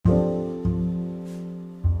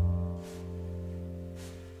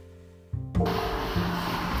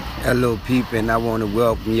Hello, people, and I want to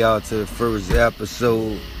welcome y'all to the first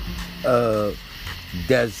episode of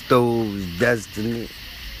Death Stoves Destiny.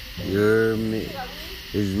 You heard me?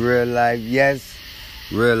 It's real life, yes.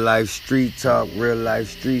 Real life street talk, real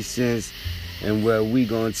life street sense, and where we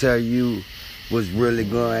gonna tell you what's really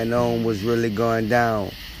going on, what's really going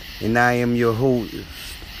down. And I am your host,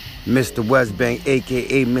 Mr. Westbank,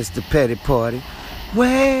 aka Mr. Petty Party.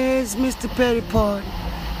 Where's Mr. Petty Party?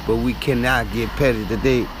 But we cannot get petty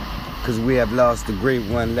today, because we have lost a great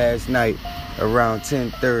one last night around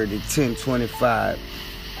 10:30, 10:25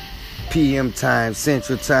 p.m. time,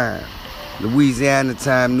 Central Time, Louisiana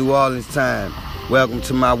time, New Orleans time. Welcome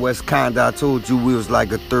to my West Conda. I told you we was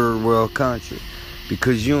like a third world country,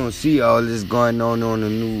 because you don't see all this going on the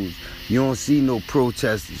news. You don't see no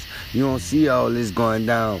protesters. You don't see all this going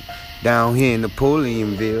down here in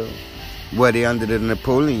Napoleonville, where they under the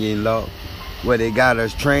Napoleon law. Where they got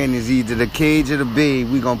us trained is either the cage or the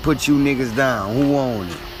bed. We gonna put you niggas down. Who own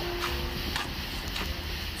it?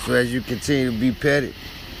 So as you continue to be petty,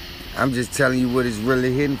 I'm just telling you what it's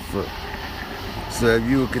really hitting for. So if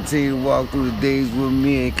you will continue to walk through the days with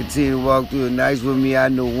me and continue to walk through the nights with me, I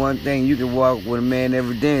know one thing: you can walk with a man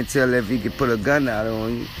every day and tell if he can put a gun out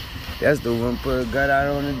on you. That's the one put a gun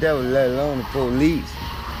out on the devil, let alone the police.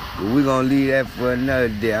 But we gonna leave that for another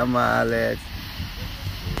day. I'ma holler at you.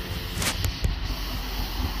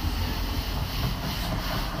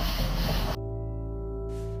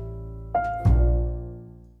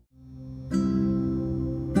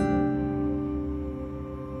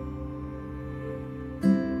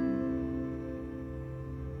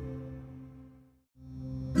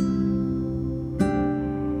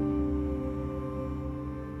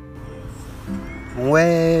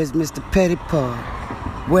 Where's Mr. Petty Party?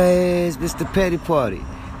 Where's Mr. Petty Party?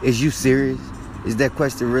 Is you serious? Is that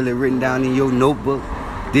question really written down in your notebook?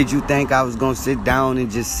 Did you think I was going to sit down and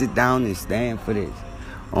just sit down and stand for this?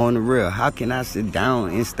 On the real, how can I sit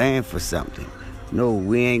down and stand for something? No,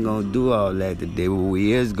 we ain't going to do all that today. What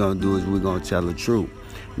we is going to do is we're going to tell the truth.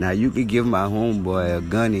 Now, you could give my homeboy a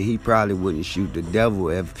gun and he probably wouldn't shoot the devil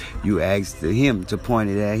if you asked him to point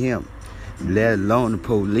it at him, let alone the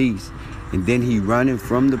police. And then he running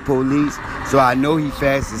from the police. So I know he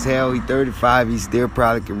fast as hell. He 35. He still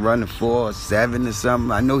probably can run a 4 or 7 or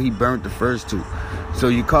something. I know he burnt the first 2. So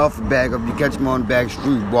you call for backup. You catch him on the back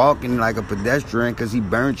street walking like a pedestrian because he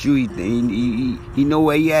burnt you. He know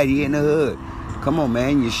where he at. He in the hood. Come on,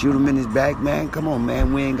 man. You shoot him in his back, man. Come on,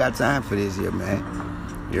 man. We ain't got time for this here, man.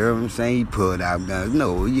 You hear what I'm saying? He pulled out guns.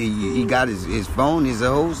 No, he got his phone is a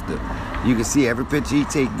holster. You can see every picture he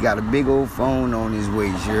take. He got a big old phone on his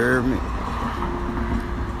waist. You heard me?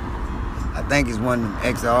 I think it's one of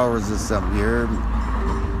them XRs or something, you heard me?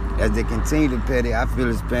 As they continue to petty, I feel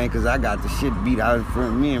his pain because I got the shit beat out in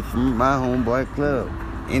front of me and from my homeboy club.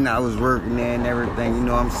 And I was working there and everything, you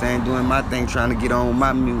know what I'm saying, doing my thing, trying to get on with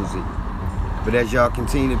my music. But as y'all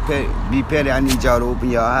continue to be petty, I need y'all to open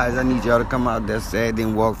your eyes. I need y'all to come out there Saturday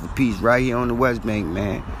and walk for peace right here on the West Bank,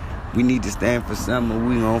 man. We need to stand for something.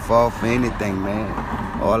 We don't fall for anything,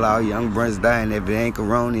 man. All our young brothers dying. If it ain't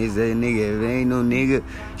Corona, it's a nigga. If it ain't no nigga,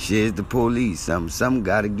 shit, it's the police. Something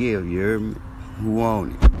gotta give, you heard me? Who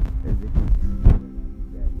own it?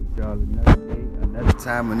 With y'all another day, another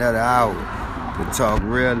time, another hour to talk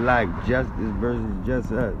real life, justice versus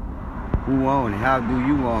just us. Who own it? How do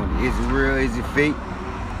you own it? Is it real? Is it fake?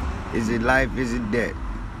 Is it life? Is it death?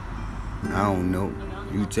 I don't know.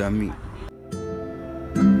 You tell me.